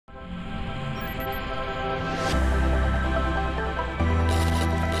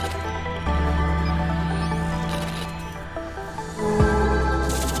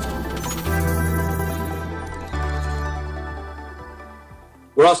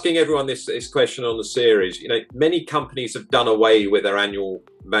We're asking everyone this question on the series. Many companies have done away with their annual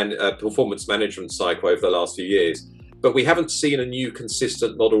performance management cycle over the last few years, but we haven't seen a new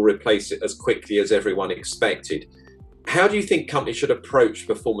consistent model replace it as quickly as everyone expected. How do you think companies should approach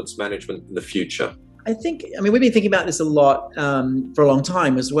performance management in the future? I mean, we've been thinking about this a lot for a long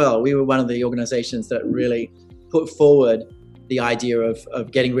time as well. We were one of the organizations that really put forward the idea of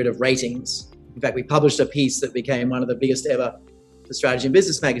getting rid of ratings. In fact, we published a piece that became one of the biggest ever for Strategy and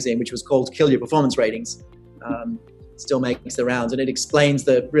Business magazine, which was called Kill Your Performance Ratings. Still makes the rounds, and it explains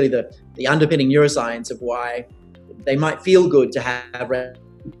the underpinning neuroscience of why they might feel good to have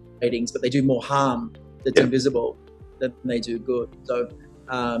ratings, but they do more harm that's invisible than they do good. So,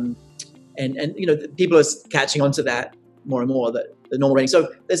 people are catching on to that more and more, the normal rating.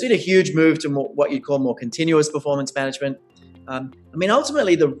 So there's been a huge move to what you'd call more continuous performance management. I mean,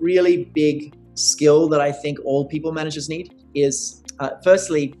 ultimately, the really big skill that I think all people managers need is,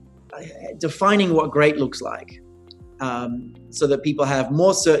 firstly, defining what great looks like, so that people have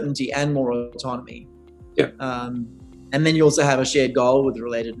more certainty and more autonomy. Yeah. And then you also have a shared goal with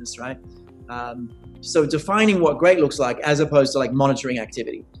relatedness, right? So defining what great looks like as opposed to like monitoring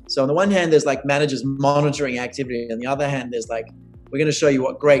activity. So on the one hand, there's like managers monitoring activity. On the other hand, there's like, we're going to show you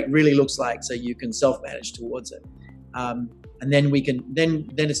what great really looks like so you can self-manage towards it. And then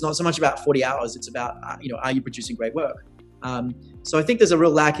then it's not so much about 40 hours. It's about, are you producing great work? So I think there's a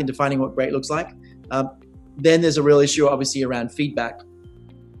real lack in defining what great looks like. Then there's a real issue obviously around feedback.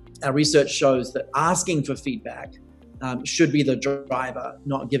 Our research shows that asking for feedback should be the driver,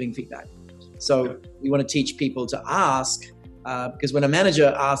 not giving feedback. So we want to teach people to ask, because when a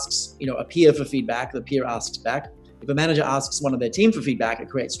manager asks, a peer for feedback, the peer asks back. If a manager asks one of their team for feedback, it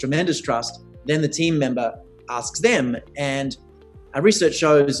creates tremendous trust. Then the team member asks them, and our research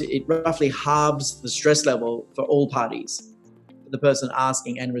shows it roughly halves the stress level for all parties, the person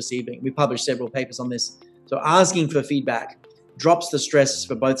asking and receiving. We published several papers on this. So asking for feedback drops the stress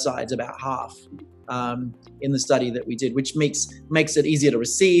for both sides about half. In the study that we did, which makes it easier to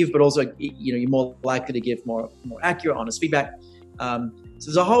receive, but also you're more likely to give more accurate, honest feedback. So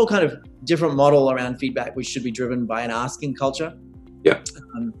there's a whole kind of different model around feedback, which should be driven by an asking culture. Yeah.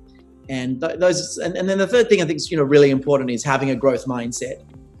 And then the third thing I think is really important is having a growth mindset,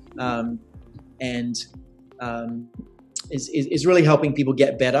 is really helping people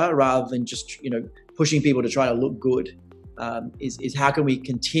get better rather than just pushing people to try to look good. Is how can we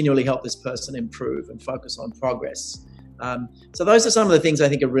continually help this person improve and focus on progress? So those are some of the things I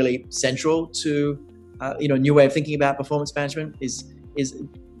think are really central to a new way of thinking about performance management. Is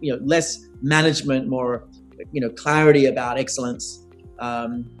less management, more clarity about excellence.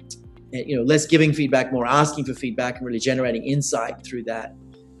 Less giving feedback, more asking for feedback, and really generating insight through that,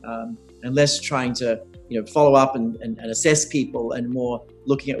 and less trying to follow up and assess people, and more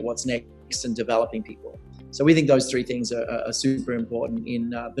looking at what's next and developing people. So we think those three things are super important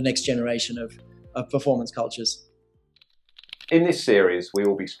in the next generation of performance cultures. In this series, we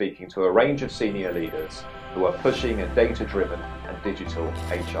will be speaking to a range of senior leaders who are pushing a data-driven and digital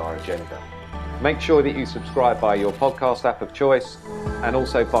HR agenda. Make sure that you subscribe via your podcast app of choice and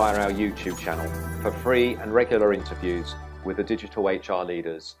also via our YouTube channel for free and regular interviews with the digital HR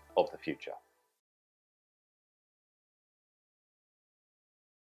leaders of the future.